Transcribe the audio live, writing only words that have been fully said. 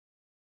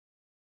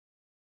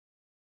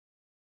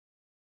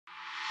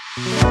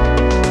Video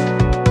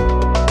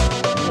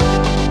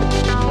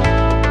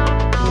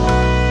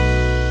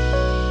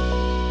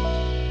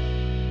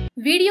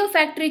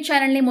factory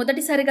channel ని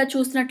మొదటిసారిగా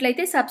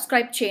చూస్తున్నట్లయితే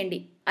సబ్స్క్రైబ్ చేయండి.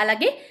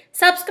 అలాగే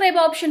సబ్స్క్రైబ్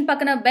ఆప్షన్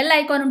పక్కన బెల్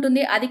ఐకాన్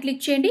ఉంటుంది, అది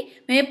క్లిక్ చేయండి.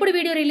 మేము ఎప్పుడు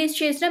వీడియో రిలీజ్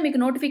చేసినా మీకు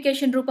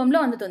నోటిఫికేషన్ రూపంలో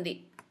అందుతుంది.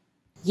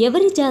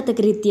 ఎవరి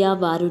జాతకరీత్యా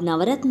వారు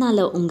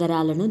నవరత్నాల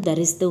ఉంగరాలను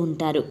ధరిస్తూ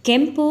ఉంటారు.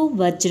 కెంపు,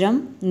 వజ్రం,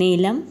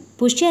 నీలం,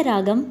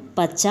 పుష్యరాగం,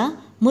 పచ్చ,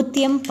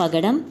 ముత్యం,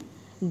 పగడం,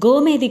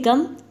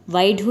 గోమేధికం,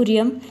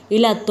 వైఢూర్యం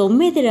ఇలా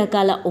 9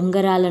 రకాల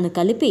ఉంగరాలను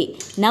కలిపి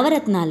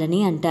నవరత్నాలని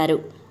అంటారు.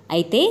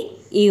 అయితే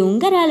ఈ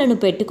ఉంగరాలను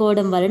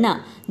పెట్టుకోవడం వలన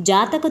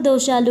జాతక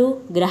దోషాలు,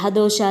 గ్రహ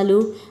దోషాలు,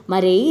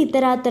 మరే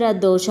ఇతరాతర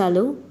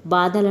దోషాలు,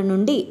 బాధల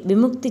నుండి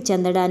విముక్తి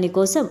చెందడాని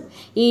కోసం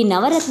ఈ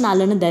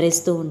నవరత్నాలను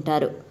ధరిస్తూ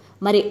ఉంటారు.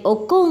 మరి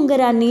ఒక్కో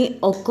ఉంగరాన్ని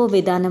ఒక్కో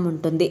విధానం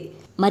ఉంటుంది.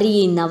 మరి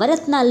ఈ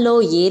నవరత్నాల్లో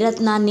ఏ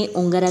రత్నాన్ని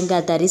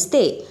ఉంగరంగా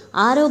ధరిస్తే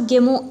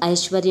ఆరోగ్యము,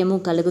 ఐశ్వర్యము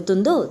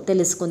కలుగుతుందో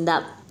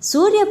తెలుసుకుందాం.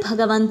 సూర్య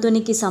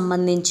భగవంతునికి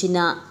సంబంధించిన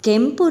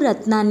కెంపు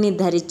రత్నాన్ని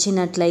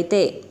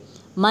ధరించినట్లయితే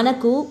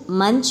మనకు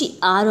మంచి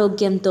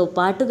ఆరోగ్యంతో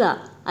పాటుగా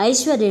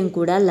ఐశ్వర్యం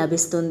కూడా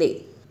లభిస్తుంది.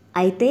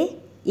 అయితే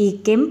ఈ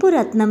కెంపు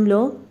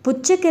రత్నంలో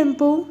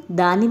పుచ్చకెంపు,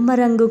 దానిమ్మ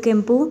రంగు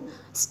కెంపు,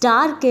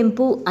 స్టార్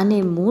కెంపు అనే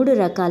 3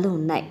 రకాలు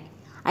ఉన్నాయి.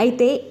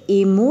 అయితే ఈ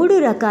 3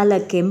 రకాల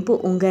కెంపు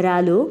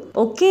ఉంగరాలు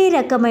ఒకే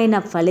రకమైన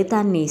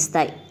ఫలితాన్ని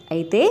ఇస్తాయి.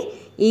 అయితే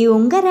ఈ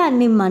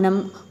ఉంగరాన్ని మనం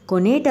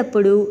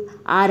కొనేటప్పుడు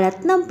ఆ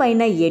రత్నం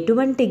పైన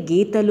ఎటువంటి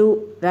గీతలు,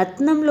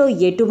 రత్నంలో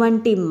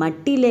ఎటువంటి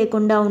మట్టి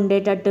లేకుండా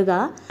ఉండేటట్టుగా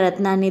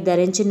రత్నాన్ని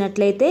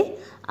ధరించినట్లయితే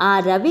ఆ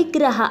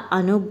రవిగ్రహ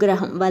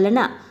అనుగ్రహం వలన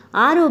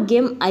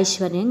ఆరోగ్యం,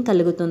 ఐశ్వర్యం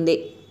కలుగుతుంది.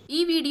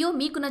 ఈ వీడియో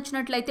మీకు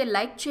నచ్చినట్లయితే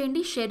లైక్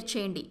చేయండి, షేర్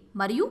చేయండి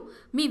మరియు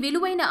మీ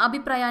విలువైన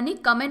అభిప్రాయాన్ని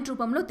కామెంట్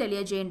రూపంలో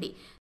తెలియజేయండి.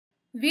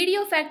 వీడియో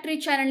ఫ్యాక్టరీ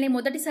ఛానల్ ని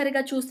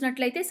మొదటిసారిగా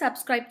చూస్తున్నట్లయితే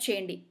సబ్స్క్రైబ్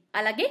చేయండి.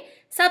 అలాగే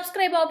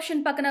సబ్స్క్రైబ్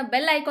ఆప్షన్ పక్కన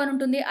బెల్ ఐకాన్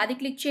ఉంటుంది, అది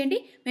క్లిక్ చేయండి.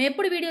 మేము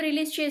ఎప్పుడు వీడియో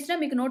రిలీజ్ చేసినా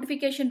మీకు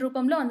నోటిఫికేషన్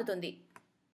రూపంలో అందుతుంది.